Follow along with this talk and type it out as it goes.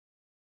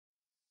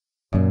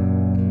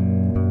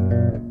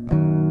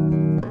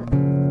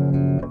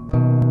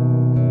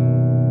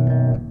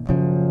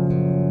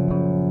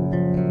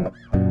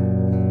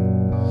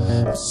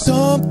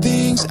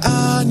something's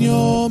on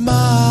your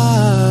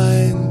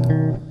mind.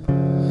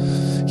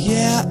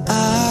 Yeah,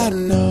 I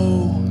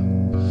know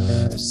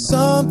that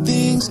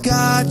something's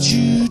got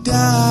you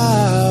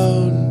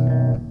down.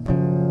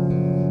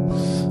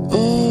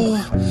 Oh,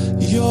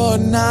 you're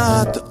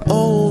not the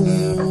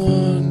only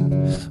one.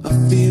 I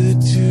feel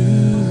it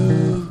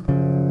too.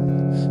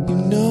 You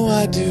know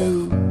I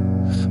do,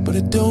 but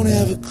I don't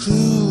have a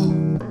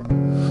clue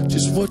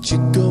just what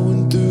you're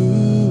going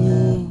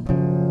through.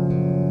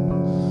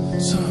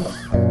 So,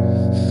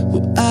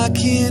 well, I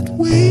can't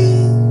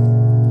wait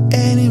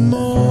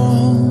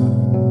anymore,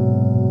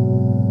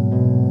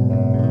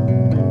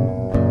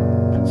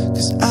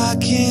 'cause I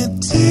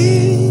can't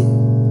take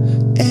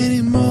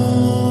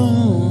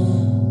anymore.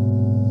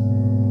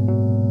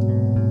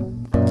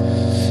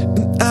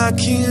 And I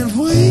can't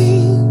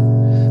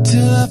wait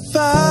till I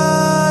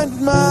find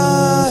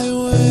my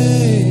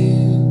way.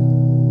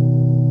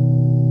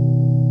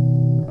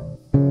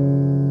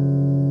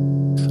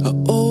 I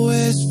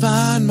always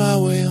find my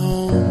way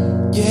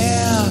home,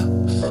 yeah.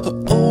 I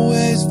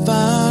always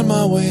find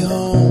my way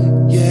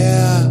home,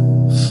 yeah.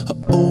 I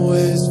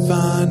always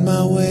find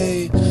my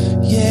way,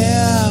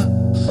 yeah.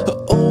 I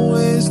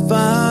always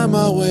find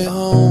my way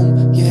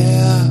home,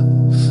 yeah.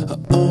 I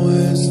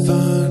always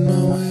find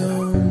my way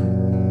home.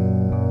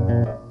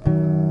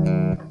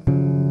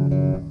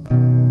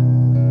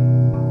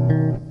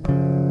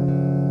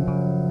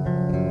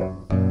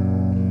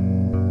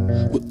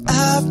 Well,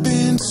 I've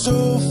been so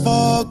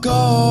far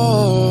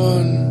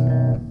gone.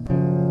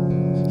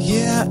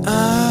 Yeah,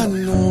 I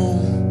know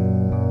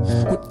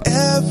when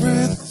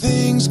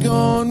everything's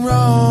gone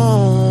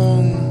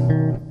wrong.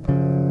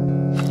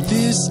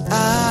 This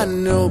I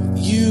know, but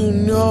you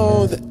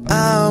know that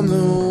I'm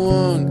the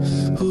one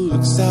who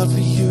looks out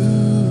for you.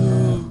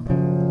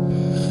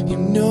 You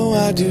know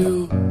I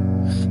do.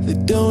 They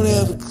don't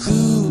have a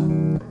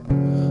clue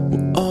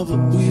what all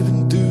that we've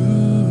been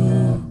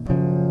through.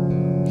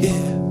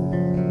 Yeah.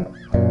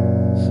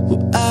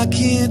 Well, I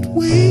can't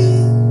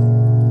wait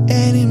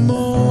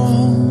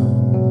anymore,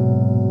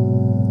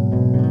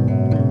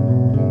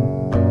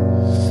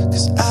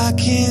 'cause I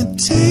can't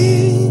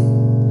take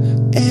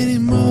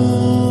anymore.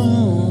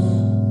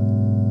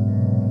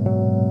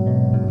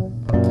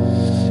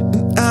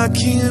 And I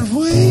can't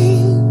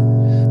wait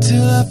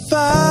till I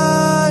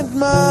find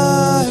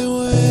my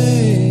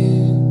way.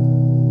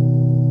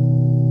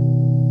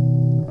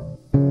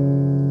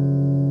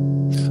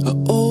 I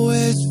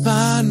always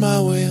find my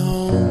way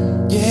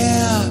home,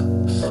 yeah.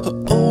 I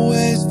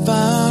always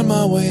find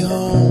my way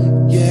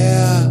home,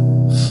 yeah.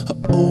 I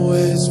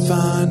always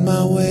find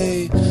my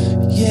way.